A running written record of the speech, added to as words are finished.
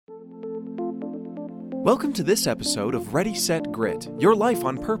Welcome to this episode of Ready, Set, Grit, Your Life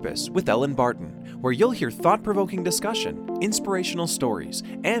on Purpose with Ellen Barton, where you'll hear thought-provoking discussion, inspirational stories,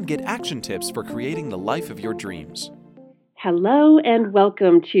 and get action tips for creating the life of your dreams. Hello and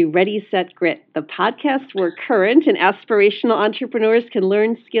welcome to Ready, Set, Grit, the podcast where current and aspirational entrepreneurs can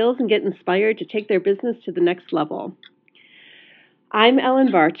learn skills and get inspired to take their business to the next level. I'm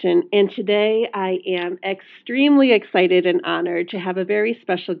Ellen Barton, and today I am extremely excited and honored to have a very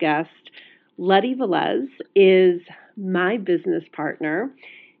special guest. Letty Velez is my business partner,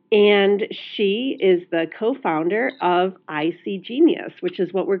 and she is the co-founder of IC Genius, which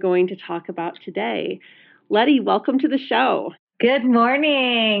is what we're going to talk about today. Letty, welcome to the show. Good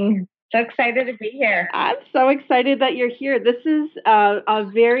morning. So excited to be here. I'm so excited that you're here. This is a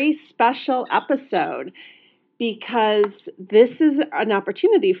very special episode because this is an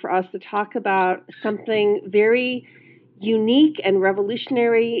opportunity for us to talk about something very unique and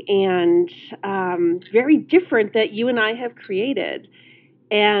revolutionary and very different that you and I have created.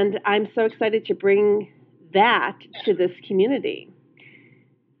 And I'm so excited to bring that to this community.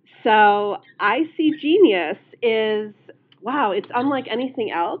 So IC Genius is, wow, it's unlike anything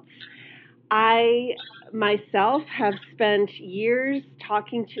else. I myself have spent years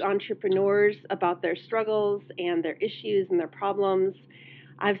talking to entrepreneurs about their struggles and their issues and their problems.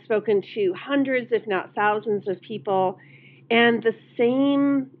 I've spoken to hundreds, if not thousands of people, and the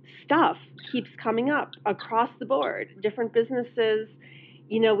same stuff keeps coming up across the board. Different businesses,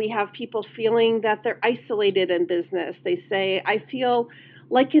 we have people feeling that they're isolated in business. They say, I feel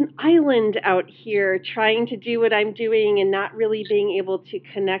like an island out here trying to do what I'm doing and not really being able to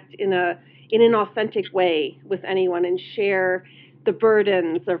connect in an authentic way with anyone and share the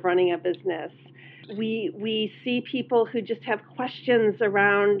burdens of running a business. We see people who just have questions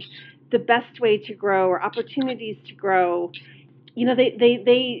around the best way to grow or opportunities to grow.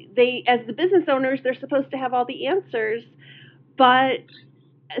 They as the business owners, they're supposed to have all the answers, but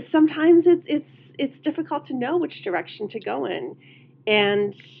sometimes it's difficult to know which direction to go in.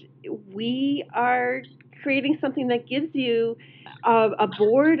 And we are creating something that gives you a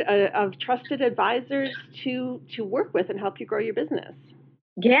board of trusted advisors to work with and help you grow your business.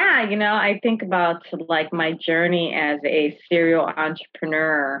 Yeah, I think about like my journey as a serial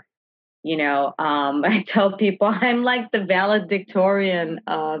entrepreneur. I tell people I'm like the valedictorian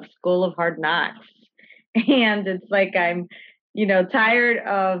of School of Hard Knocks. And it's like I'm, tired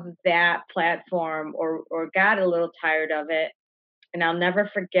of that platform or got a little tired of it. And I'll never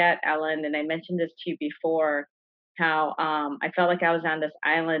forget, Ellen, and I mentioned this to you before, how I felt like I was on this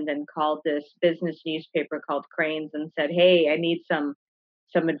island and called this business newspaper called Cranes and said, hey, I need some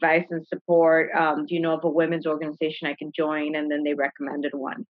advice and support. Do you know of a women's organization I can join? And then they recommended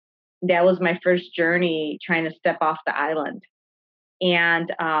one. That was my first journey trying to step off the island.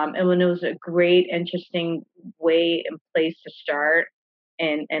 And when it was a great, interesting way and place to start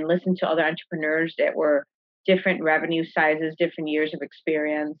and listen to other entrepreneurs that were different revenue sizes, different years of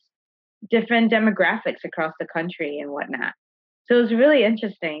experience, different demographics across the country and whatnot. So it was really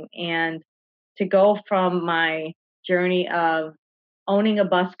interesting. And to go from my journey of owning a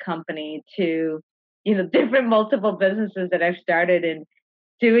bus company to, different multiple businesses that I've started and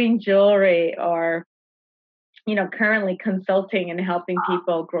doing jewelry or, currently consulting and helping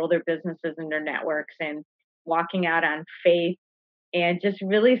people grow their businesses and their networks and walking out on faith and just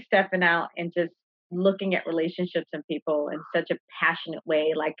really stepping out and just looking at relationships and people in such a passionate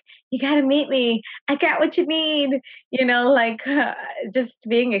way. Like, you got to meet me. I got what you need, just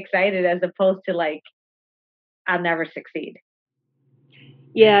being excited as opposed to like, I'll never succeed.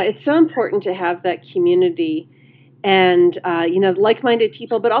 Yeah, it's so important to have that community and, like-minded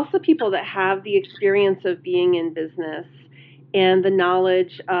people, but also people that have the experience of being in business and the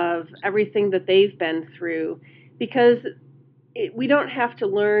knowledge of everything that they've been through, because we don't have to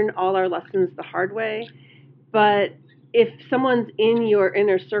learn all our lessons the hard way, but if someone's in your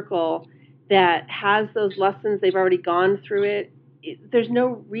inner circle that has those lessons, they've already gone through it, there's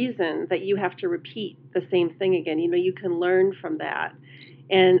no reason that you have to repeat the same thing again. You can learn from that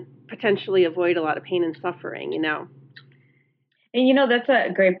and potentially avoid a lot of pain and suffering, And that's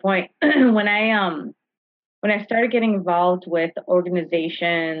a great point. When I started getting involved with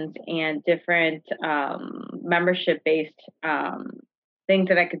organizations and different membership-based things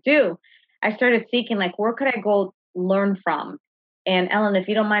that I could do, I started seeking like, where could I go learn from? And Ellen, if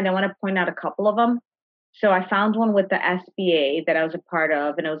you don't mind, I want to point out a couple of them. So I found one with the SBA that I was a part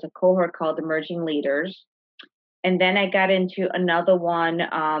of, and it was a cohort called Emerging Leaders. And then I got into another one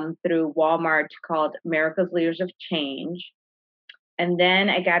through Walmart called America's Leaders of Change. And then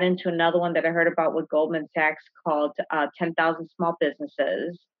I got into another one that I heard about with Goldman Sachs called 10,000 Small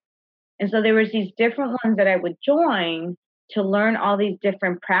Businesses. And so there was these different ones that I would join to learn all these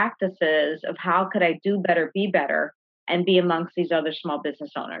different practices of how could I do better, be better, and be amongst these other small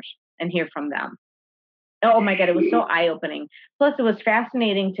business owners and hear from them. Oh my God, it was so eye-opening. Plus, it was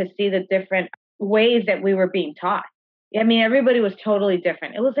fascinating to see the different ways that we were being taught. I mean, everybody was totally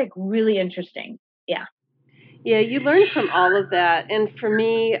different. It was like really interesting. Yeah. Yeah, you learn from all of that. And for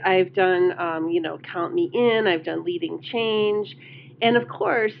me, I've done, Count Me In, I've done Leading Change. And of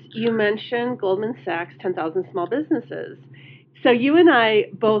course, you mentioned Goldman Sachs 10,000 Small Businesses. So you and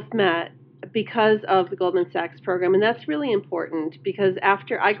I both met because of the Goldman Sachs program. And that's really important because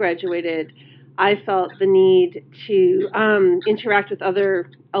after I graduated, I felt the need to interact with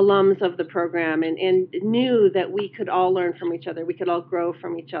other alums of the program and knew that we could all learn from each other. We could all grow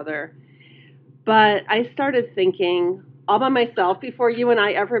from each other. But I started thinking all by myself before you and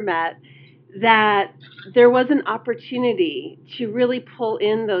I ever met that there was an opportunity to really pull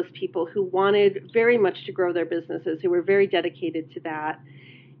in those people who wanted very much to grow their businesses, who were very dedicated to that,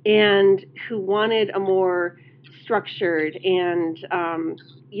 and who wanted a more structured and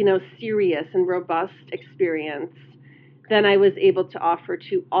serious and robust experience than I was able to offer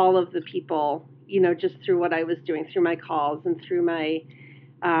to all of the people, just through what I was doing, through my calls and through my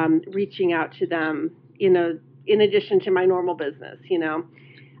reaching out to them, in addition to my normal business,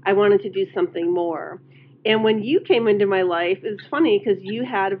 I wanted to do something more. And when you came into my life, it's funny because you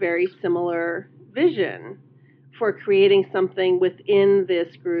had a very similar vision for creating something within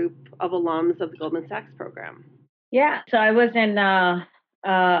this group of alums of the Goldman Sachs program. Yeah. So I was in a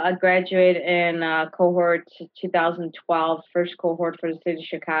graduate in cohort 2012, first cohort for the city of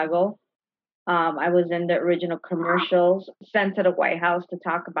Chicago. I was in the original commercials, sent to the White House to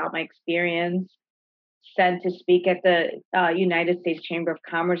talk about my experience, sent to speak at the United States Chamber of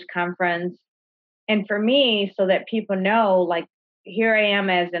Commerce conference. And for me, so that people know, like, here I am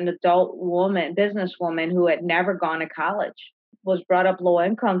as an adult woman, businesswoman who had never gone to college, was brought up low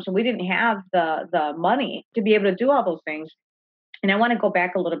income. So we didn't have the money to be able to do all those things. And I want to go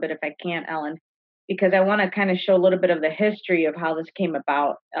back a little bit if I can, Ellen, because I want to kind of show a little bit of the history of how this came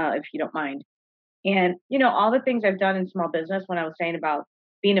about, if you don't mind. And, all the things I've done in small business, when I was saying about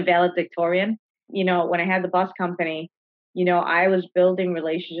being a valedictorian, when I had the bus company, I was building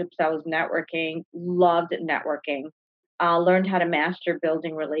relationships, I was networking, loved networking, learned how to master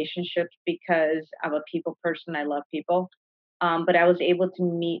building relationships because I'm a people person. I love people. But I was able to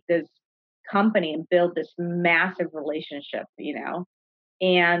meet this company and build this massive relationship,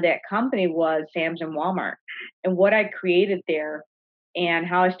 and that company was Sam's and Walmart. And what I created there and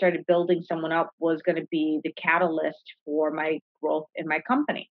how I started building someone up was going to be the catalyst for my growth in my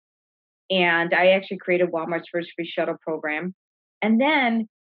company. And I actually created Walmart's first free shuttle program. And then,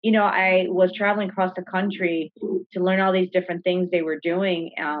 I was traveling across the country to learn all these different things they were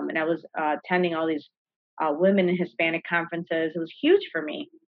doing. And I was attending all these women and Hispanic conferences. It was huge for me,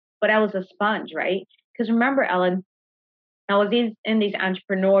 but I was a sponge, right? Because remember, Ellen, I was in these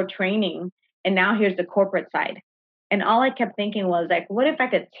entrepreneur training, and now here's the corporate side. And all I kept thinking was like, what if I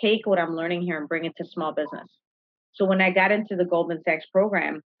could take what I'm learning here and bring it to small business? So when I got into the Goldman Sachs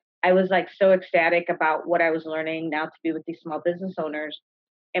program, I was like so ecstatic about what I was learning now to be with these small business owners.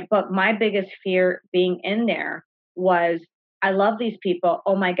 But my biggest fear being in there was, I love these people.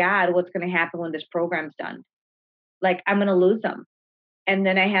 Oh my God, what's going to happen when this program's done? Like, I'm going to lose them. And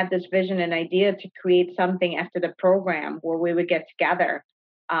then I had this vision and idea to create something after the program where we would get together.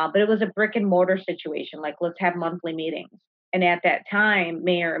 But it was a brick and mortar situation. Like, let's have monthly meetings. And at that time,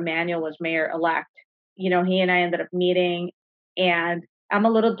 Mayor Emanuel was mayor-elect. He and I ended up meeting, and I'm a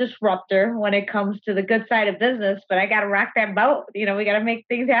little disruptor when it comes to the good side of business, but I got to rock that boat. We got to make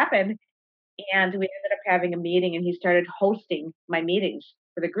things happen. And we ended up having a meeting, and he started hosting my meetings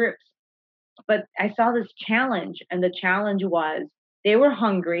for the groups. But I saw this challenge, and the challenge was they were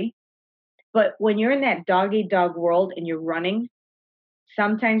hungry. But when you're in that dog-eat-dog world and you're running,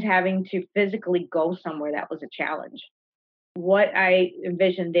 sometimes having to physically go somewhere, that was a challenge. What I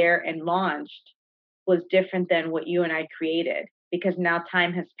envisioned there and launched was different than what you and I created, because now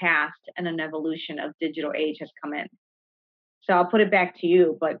time has passed and an evolution of digital age has come in. So I'll put it back to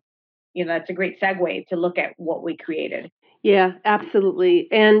you, but that's a great segue to look at what we created. Yeah, absolutely.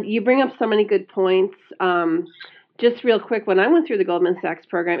 And you bring up so many good points. Just real quick, when I went through the Goldman Sachs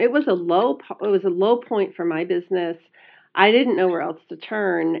program, it was a low point for my business. I didn't know where else to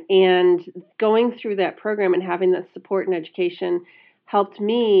turn, and going through that program and having that support and education helped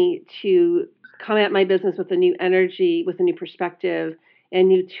me to come at my business with a new energy, with a new perspective, and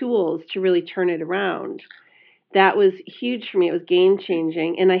new tools to really turn it around. That was huge for me. It was game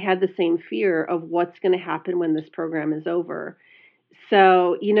changing, and I had the same fear of what's going to happen when this program is over.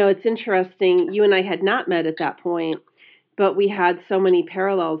 So, it's interesting. You and I had not met at that point, but we had so many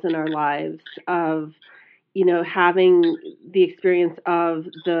parallels in our lives of, having the experience of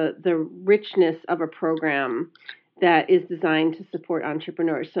the richness of a program that is designed to support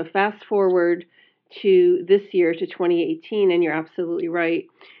entrepreneurs. So fast forward to this year, to 2018, and you're absolutely right.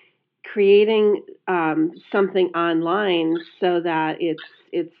 Creating something online so that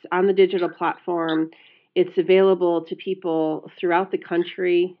it's on the digital platform. It's available to people throughout the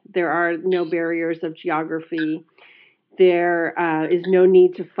country. There are no barriers of geography. There is no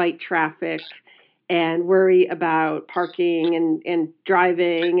need to fight traffic and worry about parking and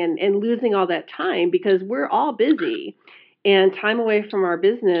driving and losing all that time, because we're all busy, and time away from our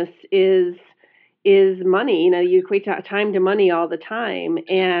business is money. You equate time to money all the time,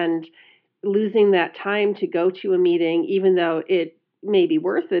 and losing that time to go to a meeting, even though it may be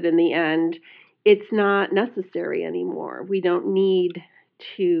worth it in the end, it's not necessary anymore. We don't need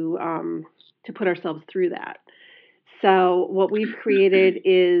to put ourselves through that. So what we've created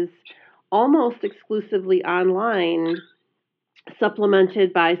is almost exclusively online,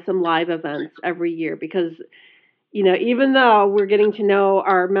 supplemented by some live events every year, because even though we're getting to know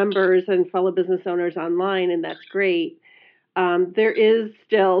our members and fellow business owners online, and that's great, there is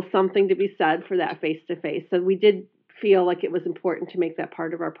still something to be said for that face-to-face. So we did feel like it was important to make that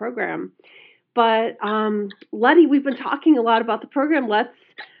part of our program. But Letty, we've been talking a lot about the program. Let's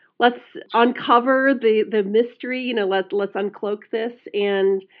uncover the mystery. Let's uncloak this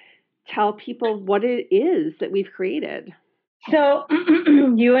and tell people what it is that we've created. So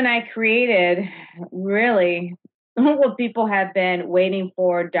you and I created really what people have been waiting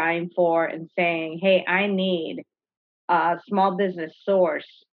for, dying for, and saying, hey, I need a small business source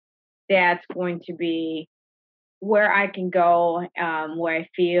that's going to be where I can go, where I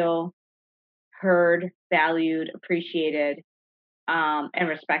feel heard, valued, appreciated, and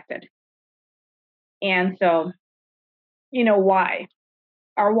respected. And so, why?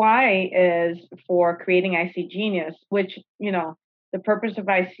 Our why is for creating IC Genius, which, the purpose of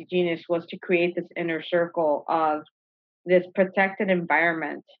IC Genius was to create this inner circle of this protected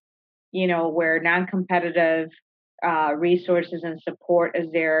environment, where non-competitive resources and support is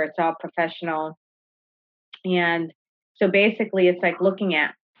there. It's all professional. And so basically it's like looking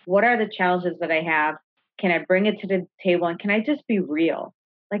at what are the challenges that I have? Can I bring it to the table, and can I just be real?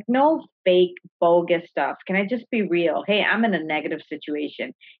 Like no fake bogus stuff. Can I just be real? Hey, I'm in a negative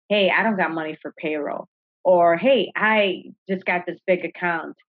situation. Hey, I don't got money for payroll. Or hey, I just got this big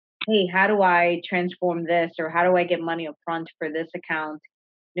account. Hey, how do I transform this? Or how do I get money up front for this account?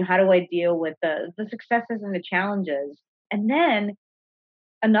 How do I deal with the successes and the challenges? And then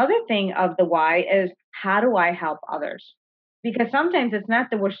another thing of the why is how do I help others? Because sometimes it's not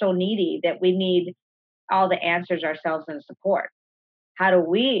that we're so needy that we need all the answers ourselves and support. How do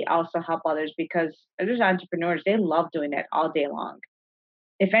we also help others? Because there's entrepreneurs, they love doing that all day long.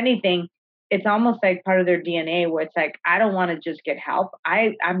 If anything, it's almost like part of their DNA where it's like, I don't want to just get help.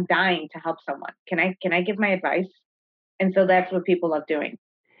 I'm dying to help someone. Can I give my advice? And so that's what people love doing.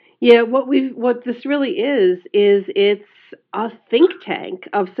 Yeah, what this really is it's a think tank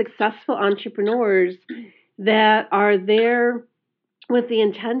of successful entrepreneurs that are there with the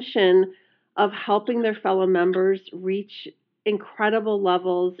intention of helping their fellow members reach incredible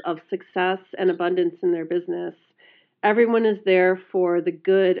levels of success and abundance in their business. Everyone is there for the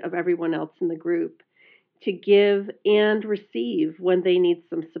good of everyone else in the group, to give and receive when they need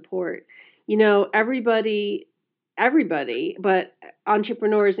some support. Everybody, but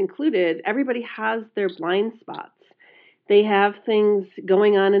entrepreneurs included, everybody has their blind spots. They have things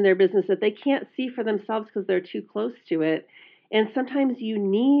going on in their business that they can't see for themselves because they're too close to it. And sometimes you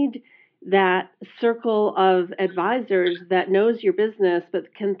need that circle of advisors that knows your business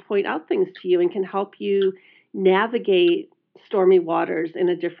but can point out things to you and can help you navigate stormy waters in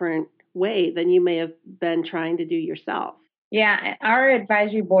a different way than you may have been trying to do yourself. Yeah, our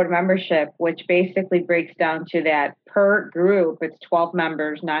advisory board membership, which basically breaks down to that per group, it's 12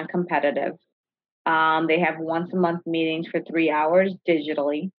 members, non-competitive. They have once a month meetings for 3 hours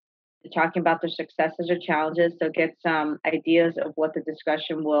digitally. They're talking about their successes or challenges. They'll get some ideas of what the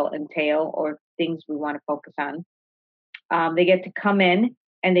discussion will entail or things we want to focus on. They get to come in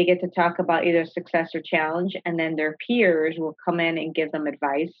and they get to talk about either success or challenge, and then their peers will come in and give them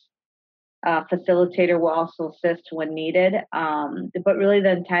advice. Facilitator will also assist when needed. But really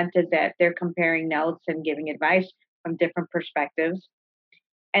the intent is that they're comparing notes and giving advice from different perspectives.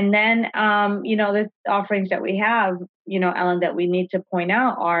 And then, the offerings that we have, Ellen, that we need to point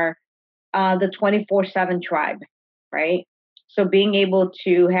out are the 24/7 tribe, right? So being able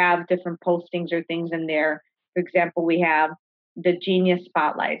to have different postings or things in there. For example, we have the Genius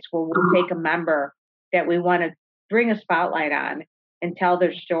Spotlights, where we'll take a member that we want to bring a spotlight on and tell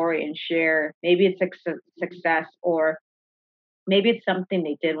their story and share. Maybe it's a success, or maybe it's something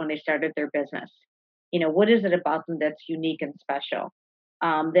they did when they started their business. What is it about them that's unique and special?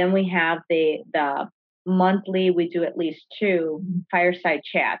 Then we have the monthly, we do at least 2 fireside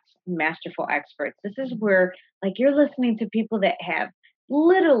chats, masterful experts. This is where, like, you're listening to people that have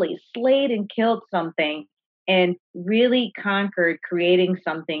literally slayed and killed something and really conquered creating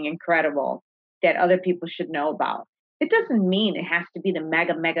something incredible that other people should know about. It doesn't mean it has to be the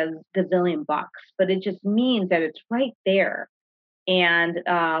mega, mega gazillion bucks, but it just means that it's right there. And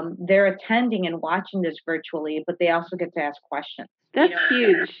they're attending and watching this virtually, but they also get to ask questions. That's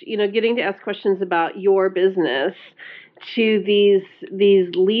huge. Getting to ask questions about your business to these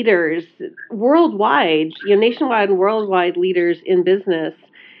leaders worldwide, nationwide and worldwide leaders in business.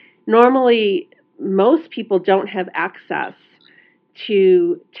 Normally, most people don't have access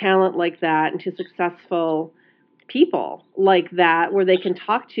to talent like that and to successful people like that, where they can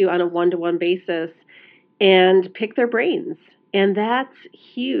talk to on a one-to-one basis and pick their brains. And that's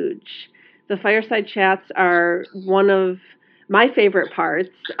huge. The fireside chats are one of my favorite parts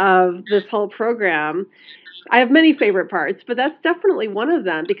of this whole program. I have many favorite parts, but that's definitely one of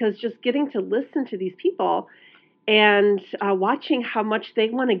them, because just getting to listen to these people and watching how much they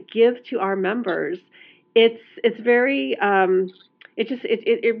want to give to our members, it's very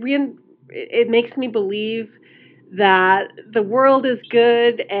it makes me believe that the world is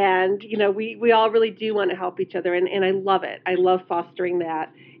good, and we all really do want to help each other, and I love it. I love fostering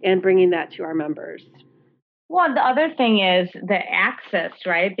that and bringing that to our members. Well, the other thing is the access,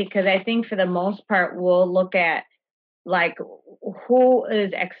 right? Because I think for the most part, we'll look at like who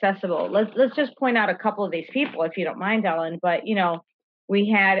is accessible. Let's just point out a couple of these people, if you don't mind, Ellen. But we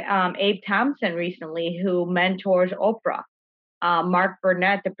had Abe Thompson recently, who mentors Oprah. Mark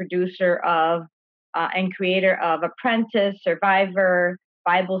Burnett, the producer of and creator of Apprentice, Survivor,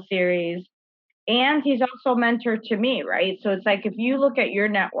 Bible series. And he's also a mentor to me, right? So it's like, if you look at your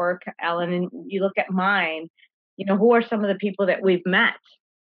network, Ellen, and you look at mine, who are some of the people that we've met?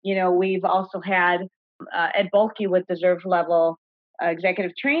 We've also had Ed Bulkey with Deserve Level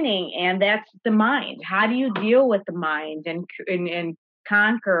executive training, and that's the mind. How do you deal with the mind and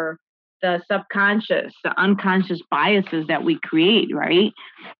conquer the subconscious, the unconscious biases that we create, right?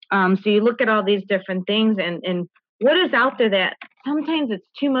 So you look at all these different things, and what is out there that sometimes it's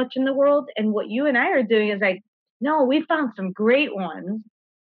too much in the world. And what you and I are doing is like, no, we found some great ones.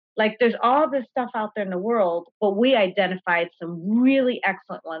 Like, there's all this stuff out there in the world, but we identified some really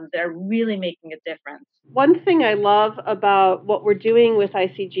excellent ones that are really making a difference. One thing I love about what we're doing with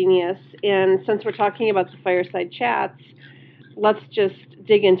IC Genius, and since we're talking about the fireside chats, let's just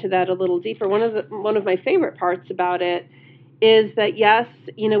dig into that a little deeper. One of my favorite parts about it is that, yes,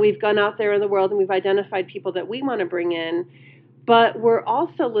 we've gone out there in the world and we've identified people that we want to bring in, but we're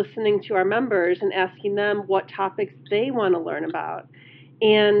also listening to our members and asking them what topics they want to learn about.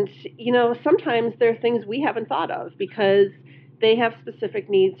 And, sometimes there are things we haven't thought of because they have specific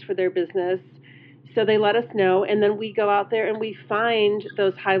needs for their business. So they let us know, and then we go out there and we find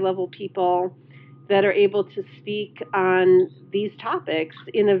those high-level people that are able to speak on these topics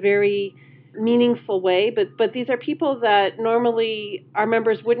in a very meaningful way. But these are people that normally our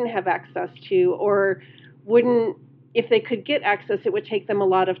members wouldn't have access to, or wouldn't, if they could get access, it would take them a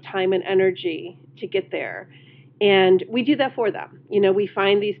lot of time and energy to get there. And we do that for them. We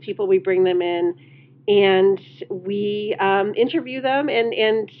find these people, we bring them in, and we interview them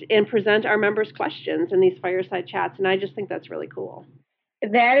and present our members' questions in these fireside chats. And I just think that's really cool.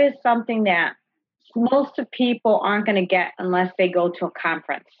 That is something that most people aren't going to get unless they go to a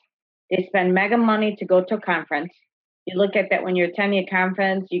conference. They spend mega money to go to a conference. You look at that when you're attending a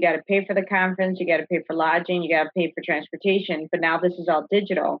conference, you got to pay for the conference, you got to pay for lodging, you got to pay for transportation. But now this is all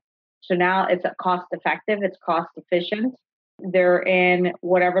digital. So now it's cost effective, it's cost efficient. They're in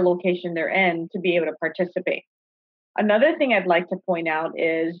whatever location they're in to be able to participate. Another thing I'd like to point out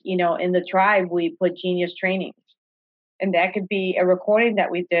is, in the tribe, we put Genius trainings. And that could be a recording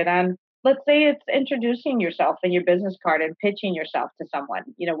that we did on, let's say it's introducing yourself in your business card and pitching yourself to someone.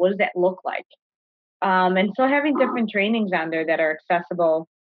 What does that look like? And so having different trainings on there that are accessible.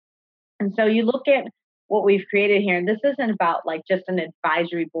 And so you look at what we've created here, and this isn't about like just an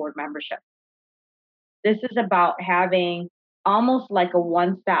advisory board membership. This is about having almost like a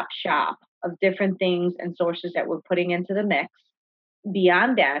one-stop shop of different things and sources that we're putting into the mix.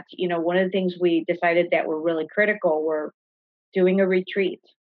 Beyond that, one of the things we decided that were really critical were doing a retreat,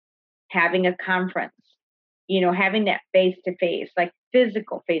 having a conference, having that face-to-face, like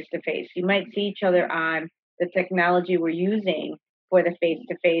physical face-to-face. You might see each other on the technology we're using for the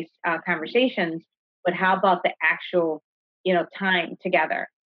face-to-face conversations, but how about the actual, time together?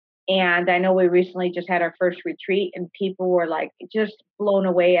 And I know we recently just had our first retreat, and people were like just blown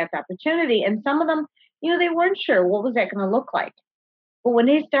away at the opportunity. And some of them, they weren't sure what was that going to look like. But when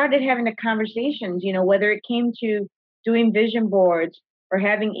they started having the conversations, whether it came to doing vision boards or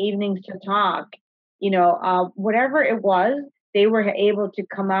having evenings to talk, whatever it was, they were able to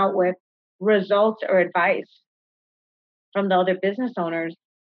come out with results or advice from the other business owners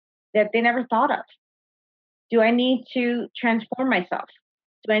that they never thought of. Do I need to transform myself?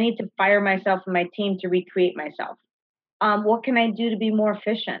 Do I need to fire myself and my team to recreate myself? What can I do to be more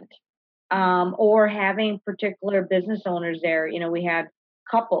efficient? Or having particular business owners there. We had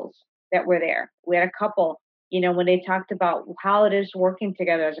couples that were there. We had a couple, when they talked about how it is working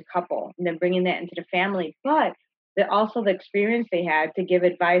together as a couple and then bringing that into the family, but also the experience they had to give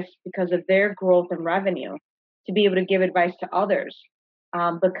advice because of their growth and revenue, to be able to give advice to others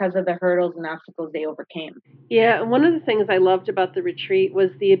because of the hurdles and obstacles they overcame. Yeah, one of the things I loved about the retreat was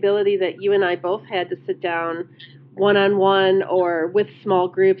the ability that you and I both had to sit down one-on-one or with small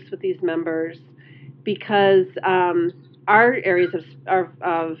groups with these members, because our areas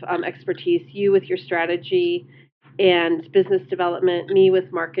of expertise, you with your strategy and business development, me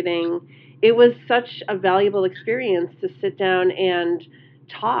with marketing, it was such a valuable experience to sit down and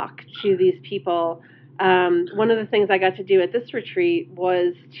talk to these people. One of the things I got to do at this retreat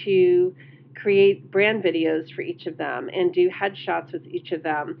was to create brand videos for each of them and do headshots with each of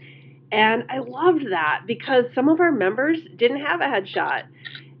them. And I loved that because some of our members didn't have a headshot.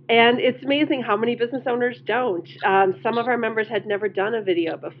 And it's amazing how many business owners don't. Some of our members had never done a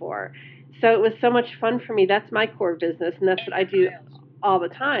video before. So it was so much fun for me. That's my core business, and that's what I do all the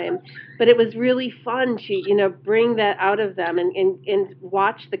time. But it was really fun to, bring that out of them and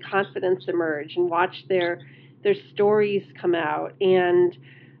watch the confidence emerge and watch their stories come out. And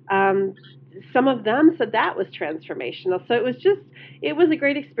some of them said that was transformational. So it was a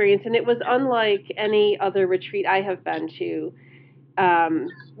great experience, and it was unlike any other retreat I have been to.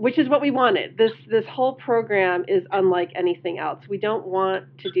 Which is what we wanted. This whole program is unlike anything else. We don't want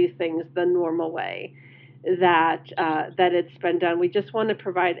to do things the normal way that it's been done. We just want to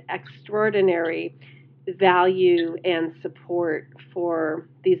provide extraordinary value and support for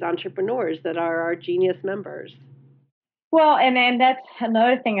these entrepreneurs that are our Genius members. Well, and that's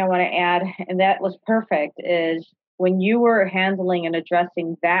another thing I want to add, and that was perfect, is when you were handling and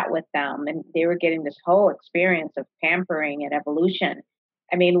addressing that with them and they were getting this whole experience of pampering and evolution.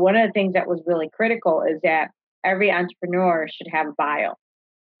 I mean, one of the things that was really critical is that every entrepreneur should have a bio.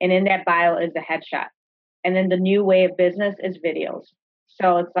 And in that bio is a headshot. And then the new way of business is videos.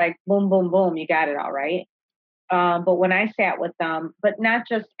 So it's like, boom, boom, boom, you got it all right. But when I sat with them, but not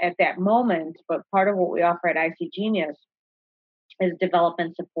just at that moment, but part of what we offer at IC Genius is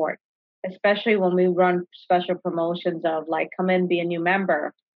development support, especially when we run special promotions of like, come in, be a new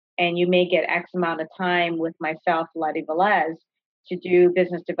member, and you may get X amount of time with myself, Letty Velez, to do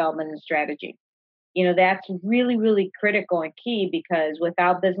business development and strategy. That's really, really critical and key, because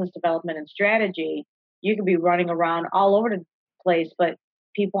without business development and strategy, you could be running around all over the place, but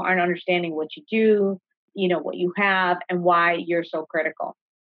people aren't understanding what you do, what you have, and why you're so critical.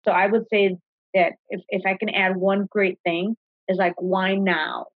 So I would say that if I can add one great thing is like, why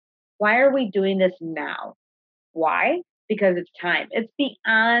now? Why are we doing this now? Why? Because it's time. It's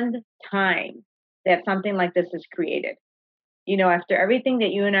beyond time that something like this is created. After everything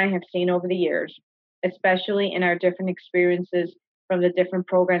that you and I have seen over the years, especially in our different experiences from the different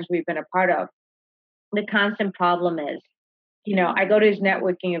programs we've been a part of, the constant problem is, I go to these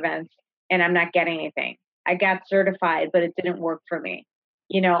networking events and I'm not getting anything. I got certified, but it didn't work for me.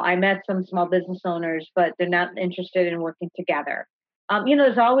 I met some small business owners, but they're not interested in working together.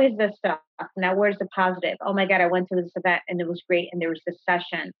 There's always this stuff. Now, where's the positive? Oh my God, I went to this event and it was great. And there was this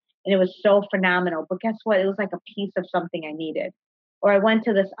session and it was so phenomenal. But guess what? It was like a piece of something I needed. Or I went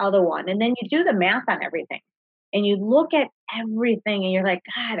to this other one. And then you do the math on everything and you look at everything and you're like,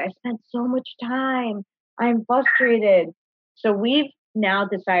 God, I spent so much time. I'm frustrated. So we've now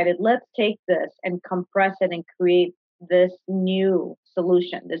decided, let's take this and compress it and create this new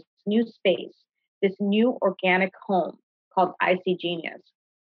solution, this new space, this new organic home called IC Genius.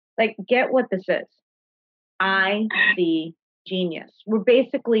 Like, get what this is. IC Genius. We're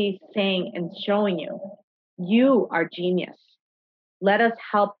basically saying and showing you are genius. Let us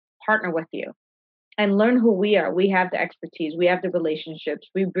help partner with you and learn who we are. We have the expertise. We have the relationships.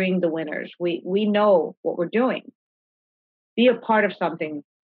 We bring the winners. We know what we're doing. Be a part of something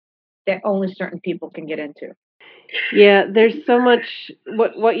that only certain people can get into. Yeah, there's so much.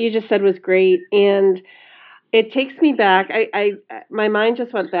 What you just said was great, and It takes me back. My mind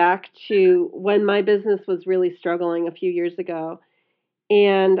just went back to when my business was really struggling a few years ago.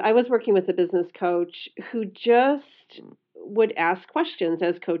 And I was working with a business coach who just would ask questions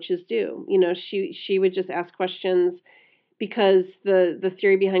as coaches do. She would just ask questions because the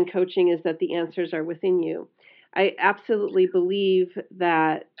theory behind coaching is that the answers are within you. I absolutely believe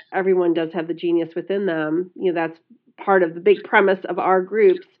that everyone does have the genius within them. That's part of the big premise of our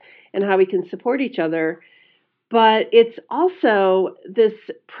groups and how we can support each other. But it's also this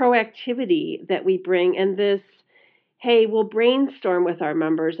proactivity that we bring, and this, hey, we'll brainstorm with our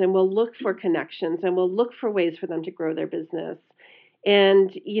members and we'll look for connections and we'll look for ways for them to grow their business. And,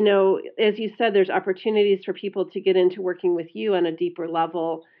 as you said, there's opportunities for people to get into working with you on a deeper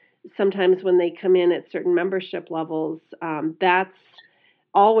level. Sometimes when they come in at certain membership levels, that's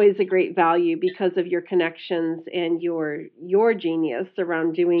always a great value because of your connections and your genius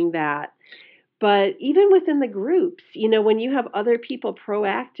around doing that. But even within the groups, when you have other people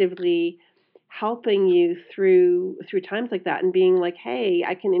proactively helping you through times like that and being like, hey,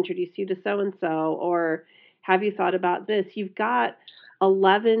 I can introduce you to so and so, or have you thought about this? You've got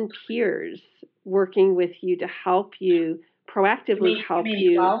 11 peers working with you to help you proactively help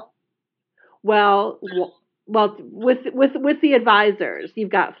you. 12? Well, with the advisors,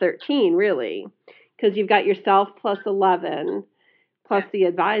 you've got 13 really, because you've got yourself plus 11 plus the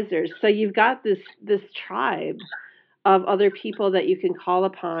advisors. So you've got this tribe of other people that you can call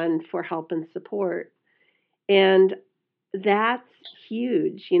upon for help and support. And that's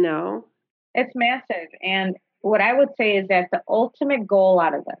huge, It's massive. And what I would say is that the ultimate goal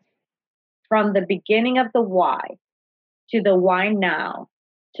out of this, from the beginning of the why to the why now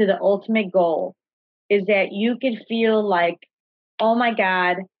to the ultimate goal, is that you could feel like, oh my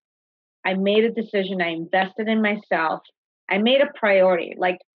God, I made a decision. I invested in myself. I made a priority.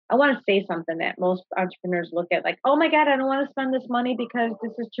 Like, I want to say something that most entrepreneurs look at like, oh my God, I don't want to spend this money because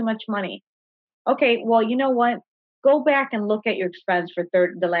this is too much money. Okay, well, you know what? Go back and look at your expense for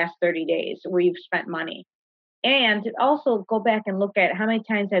the last 30 days where you've spent money. And also go back and look at how many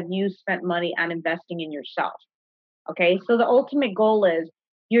times have you spent money on investing in yourself. Okay, so the ultimate goal is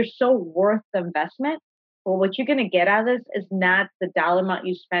you're so worth the investment. Well, what you're going to get out of this is not the dollar amount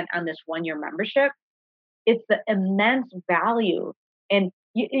you spent on this 1-year membership. It's the immense value. And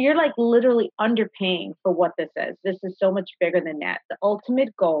you're like literally underpaying for what this is. This is so much bigger than that. The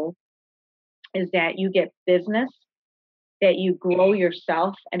ultimate goal is that you get business, that you grow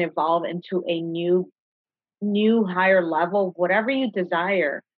yourself and evolve into a new higher level, whatever you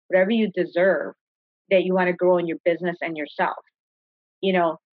desire, whatever you deserve, that you want to grow in your business and yourself.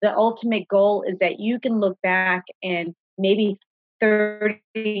 The ultimate goal is that you can look back in maybe 30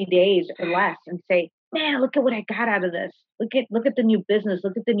 days or less and say, man, look at what I got out of this. Look at the new business.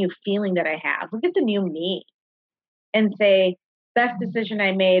 Look at the new feeling that I have. Look at the new me. And say, best decision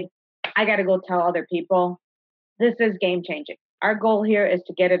I made. I got to go tell other people. This is game changing. Our goal here is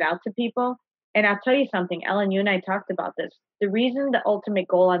to get it out to people. And I'll tell you something, Ellen, you and I talked about this. The reason the ultimate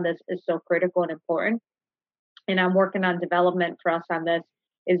goal on this is so critical and important, and I'm working on development for us on this,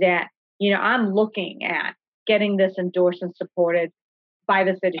 is that, I'm looking at getting this endorsed and supported by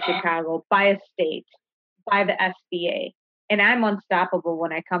the city of Chicago, by a state, by the SBA. And I'm unstoppable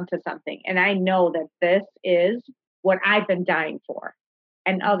when I come to something. And I know that this is what I've been dying for,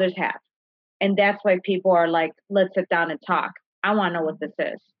 and others have. And that's why people are like, let's sit down and talk. I want to know what this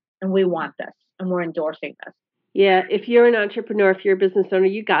is. And we want this. And we're endorsing this. Yeah, if you're an entrepreneur, if you're a business owner,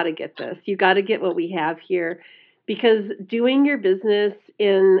 you got to get this. You got to get what we have here. Because doing your business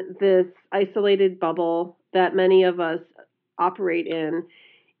in this isolated bubble that many of us operate in,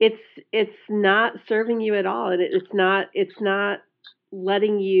 it's not serving you at all. And it's not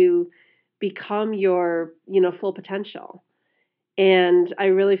letting you become your, full potential. And I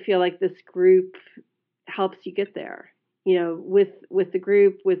really feel like this group helps you get there. With the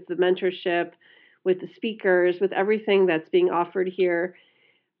group, with the mentorship, with the speakers, with everything that's being offered here.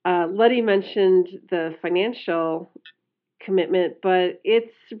 Letty mentioned the financial commitment, but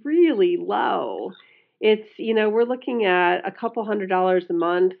it's really low. It's, we're looking at a couple $100s a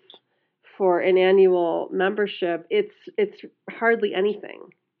month for an annual membership. It's hardly anything.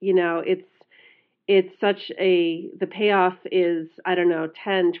 It's such the payoff is, I don't know,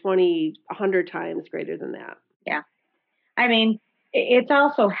 10, 20, 100 times greater than that. Yeah. I mean, it's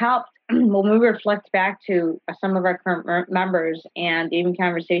also helped when we reflect back to some of our current members and even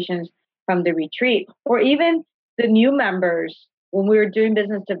conversations from the retreat, or even the new members when we were doing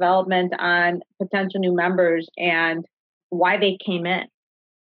business development on potential new members and why they came in,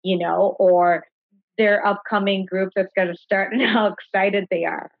 or their upcoming group that's going to start and how excited they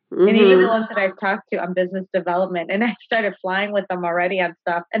are. Mm-hmm. And even the ones that I've talked to on business development, and I started flying with them already on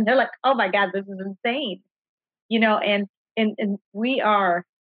stuff, and they're like, "Oh my God, this is insane," and we are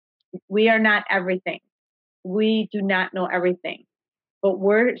not everything. We do not know everything, but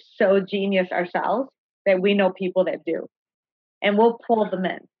we're so genius ourselves that we know people that do, and we'll pull them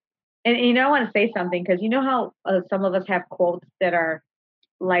in. And I want to say something, because how some of us have quotes that are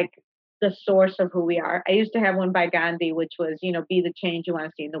like the source of who we are. I used to have one by Gandhi, which was, be the change you want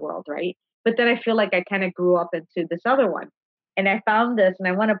to see in the world, right? But then I feel like I kind of grew up into this other one. And I found this, and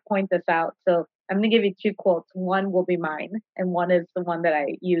I want to point this out. So I'm going to give you two quotes. One will be mine, and one is the one that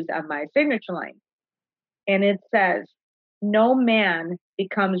I use on my signature line. And it says, "No man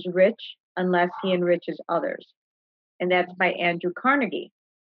becomes rich unless he enriches others." And that's by Andrew Carnegie.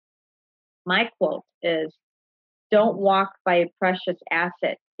 My quote is, "Don't walk by a precious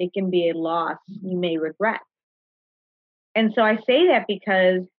asset. It can be a loss you may regret." And so I say that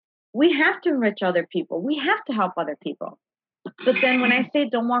because we have to enrich other people. We have to help other people. But then when I say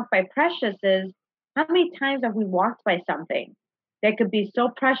don't walk by precious, is how many times have we walked by something that could be so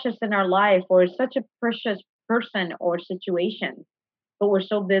precious in our life, or such a precious person or situation, but we're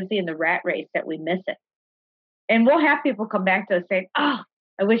so busy in the rat race that we miss it. And we'll have people come back to us saying, "Oh,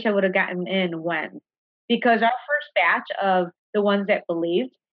 I wish I would have gotten in when." Because our first batch of the ones that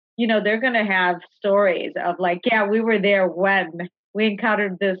believed, they're going to have stories of like, "Yeah, we were there when we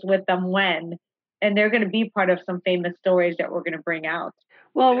encountered this with them when," and they're going to be part of some famous stories that we're going to bring out.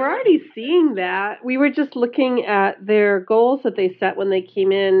 Well, we're already seeing that. We were just looking at their goals that they set when they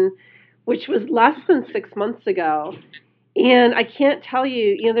came in, which was less than 6 months ago. And I can't tell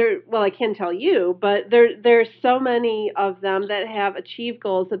you, I can tell you, but there's so many of them that have achieved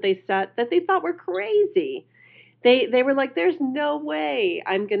goals that they set that they thought were crazy. They were like, "There's no way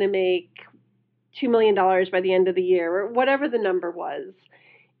I'm going to make $2 million by the end of the year," or whatever the number was.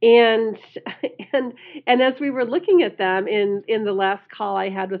 And and as we were looking at them in the last call I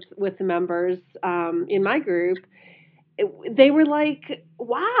had with the members in my group, they were like,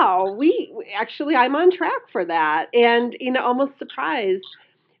 "Wow, we actually, I'm on track for that," and almost surprised,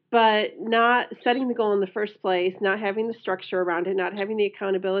 but not setting the goal in the first place, not having the structure around it, not having the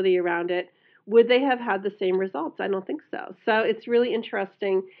accountability around it. Would they have had the same results? I don't think so. So it's really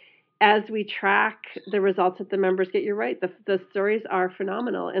interesting as we track the results that the members get. You're right. The stories are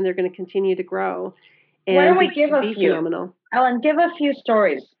phenomenal, and they're going to continue to grow. And why don't we give a few? Phenomenal. Ellen, give a few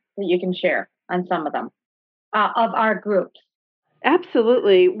stories that you can share on some of them of our groups.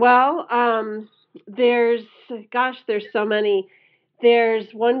 Absolutely. Well, there's so many.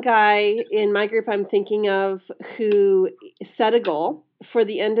 There's one guy in my group I'm thinking of who set a goal for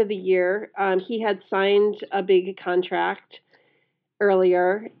the end of the year. He had signed a big contract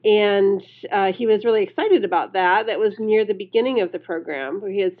earlier, and he was really excited about that. That was near the beginning of the program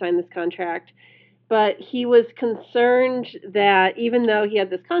where he had signed this contract. But he was concerned that even though he had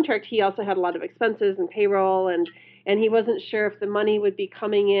this contract, he also had a lot of expenses and payroll, and he wasn't sure if the money would be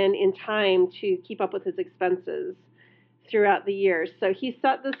coming in time to keep up with his expenses throughout the year. So he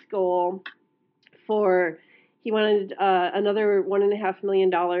set this goal he wanted another $1.5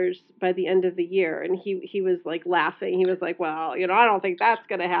 million by the end of the year. And he was like laughing. He was like, "Well, I don't think that's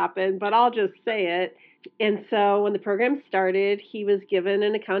going to happen, but I'll just say it." And so when the program started, he was given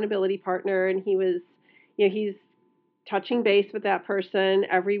an accountability partner, and he was, he's touching base with that person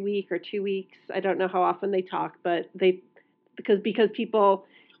every week or 2 weeks. I don't know how often they talk, but because people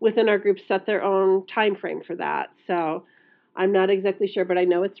within our group set their own time frame for that. So I'm not exactly sure, but I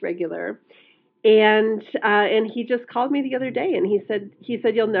know it's regular. And he just called me the other day, and he said,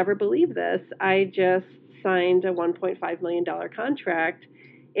 "You'll never believe this. I just signed a $1.5 million contract,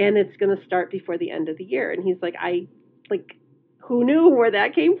 and it's going to start before the end of the year." And he's like, who knew where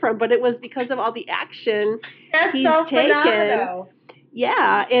that came from? But it was because of all the action he's so taken. Phenomenal.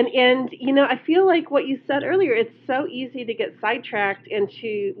 Yeah, and I feel like what you said earlier, it's so easy to get sidetracked and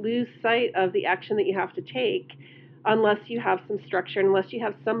to lose sight of the action that you have to take unless you have some structure, unless you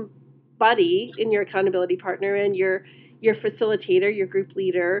have somebody in your accountability partner and your facilitator, your group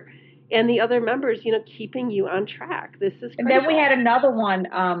leader, and the other members, keeping you on track. This is critical. And then we had another one,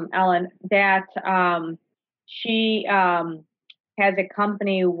 Ellen, that she has a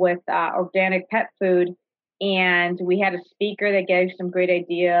company with organic pet food, and we had a speaker that gave some great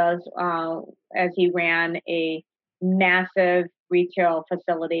ideas as he ran a massive retail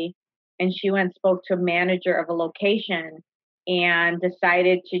facility. And she went and spoke to a manager of a location and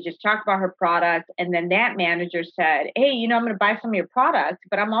decided to just talk about her product. And then that manager said, "Hey, I'm going to buy some of your product,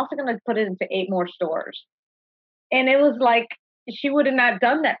 but I'm also going to put it into 8 more stores." And it was like she would have not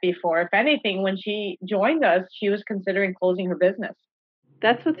done that before. If anything, when she joined us, she was considering closing her business.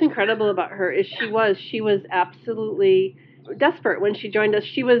 That's what's incredible about her is she was absolutely desperate when she joined us.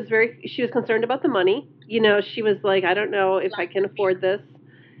 She was concerned about the money. She was like, I don't know if I can afford this,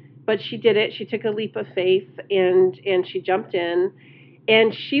 but she did it. She took a leap of faith and she jumped in.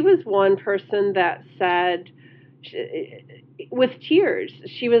 And she was one person that said, with tears,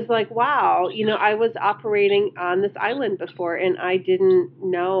 she was like, wow, I was operating on this island before and I didn't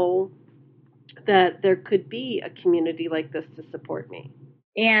know that there could be a community like this to support me.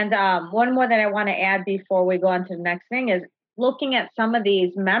 And one more that I want to add before we go on to the next thing is looking at some of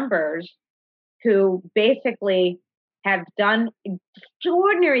these members who basically have done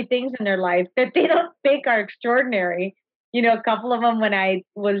extraordinary things in their life that they don't think are extraordinary. A couple of them when I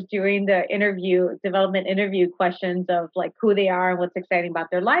was doing the development interview questions of like who they are and what's exciting about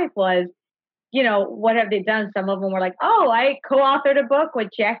their life was, what have they done? Some of them were like, oh, I co-authored a book with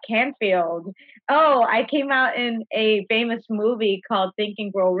Jack Canfield. Oh, I came out in a famous movie called Think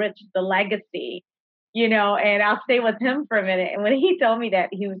and Grow Rich, The Legacy, and I'll stay with him for a minute. And when he told me that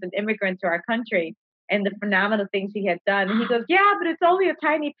he was an immigrant to our country and the phenomenal things he had done, he goes, yeah, but it's only a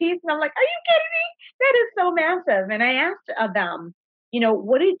tiny piece. And I'm like, are you kidding me? That is so massive. And I asked them,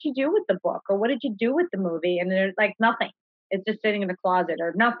 what did you do with the book? Or what did you do with the movie? And they're like, nothing. It's just sitting in the closet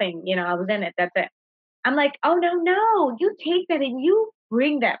or nothing. I was in it. That's it. I'm like, oh, no. You take that and you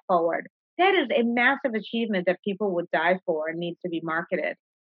bring that forward. That is a massive achievement that people would die for and needs to be marketed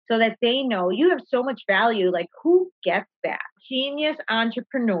so that they know you have so much value. Like, who gets that? Genius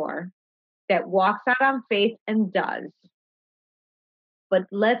entrepreneur that walks out on faith and does. But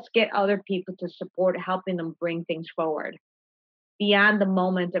let's get other people to support helping them bring things forward beyond the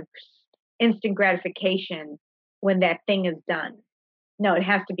moment of instant gratification when that thing is done. No, it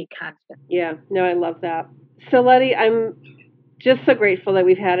has to be constant. Yeah, no, I love that. So, Letty, I'm just so grateful that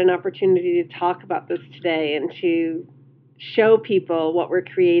we've had an opportunity to talk about this today and to show people what we're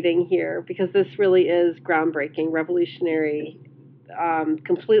creating here, because this really is groundbreaking, revolutionary,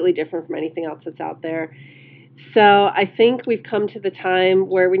 completely different from anything else that's out there. So I think we've come to the time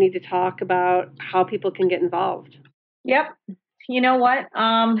where we need to talk about how people can get involved. Yep. You know what?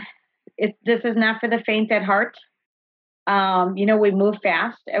 This is not for the faint at heart. We move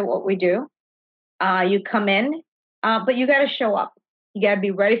fast at what we do. You come in, but you got to show up. You got to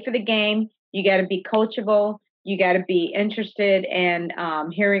be ready for the game. You got to be coachable. You got to be interested in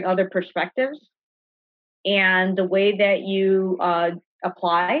hearing other perspectives. And the way that you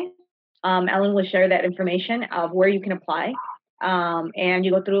apply, Ellen will share that information of where you can apply. And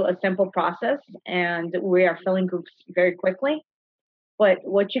you go through a simple process, and we are filling groups very quickly. But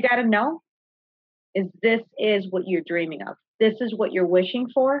what you got to know is this is what you're dreaming of. This is what you're wishing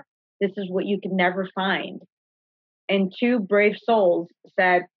for. This is what you can never find. And two brave souls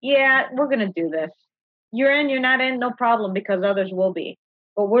said, yeah, we're going to do this. You're in, you're not in, no problem, because others will be.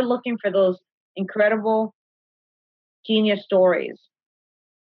 But we're looking for those incredible genius stories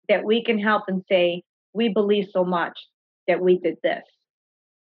that we can help and say, we believe so much that we did this.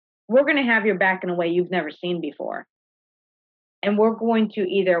 We're going to have your back in a way you've never seen before. And we're going to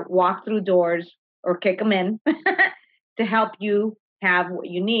either walk through doors or kick them in to help you have what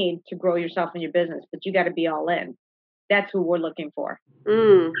you need to grow yourself and your business. But you got to be all in. That's who we're looking for.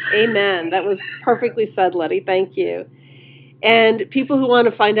 Amen. That was perfectly said, Letty. Thank you. And people who want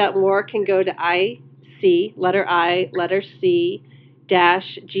to find out more can go to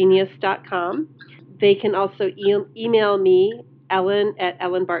genius.com. They can also email me, Ellen, at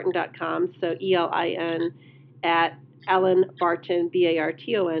ellenbarton.com. So ELIN at ellenbarton,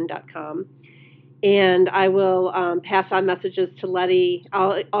 BARTON.com. And I will pass on messages to Letty.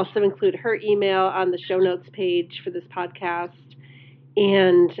 I'll also include her email on the show notes page for this podcast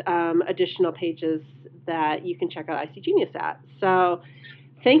and additional pages that you can check out IC Genius at. So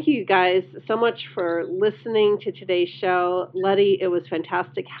thank you guys so much for listening to today's show. Letty, it was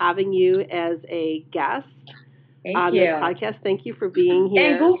fantastic having you as a guest on this podcast. Thank you for being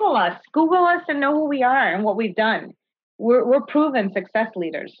here. And Google us and know who we are and what we've done. We're proven success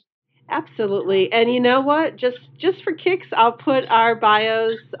leaders. Absolutely. And you know what? Just for kicks, I'll put our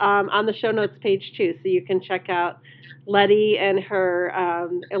bios on the show notes page too, so you can check out Letty and her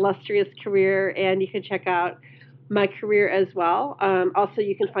illustrious career, and you can check out my career as well. Also,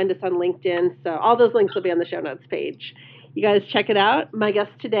 you can find us on LinkedIn, so all those links will be on the show notes page. You guys check it out. My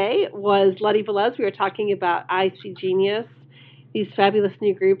guest today was Letty Velez. We were talking about IC Genius, these fabulous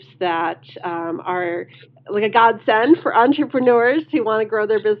new groups that are like a godsend for entrepreneurs who want to grow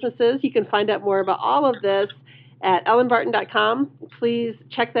their businesses. You can find out more about all of this at ellenbarton.com. Please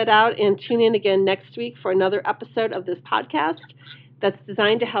check that out and tune in again next week for another episode of this podcast that's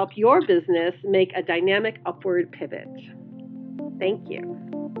designed to help your business make a dynamic upward pivot. Thank you.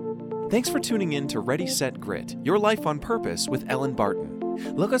 Thanks for tuning in to Ready, Set, Grit, Your Life on Purpose with Ellen Barton.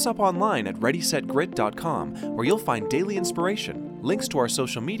 Look us up online at ReadySetGrit.com, where you'll find daily inspiration, links to our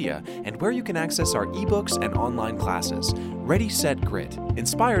social media, and where you can access our ebooks and online classes. Ready, Set, Grit.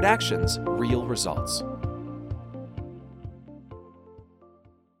 Inspired actions, real results.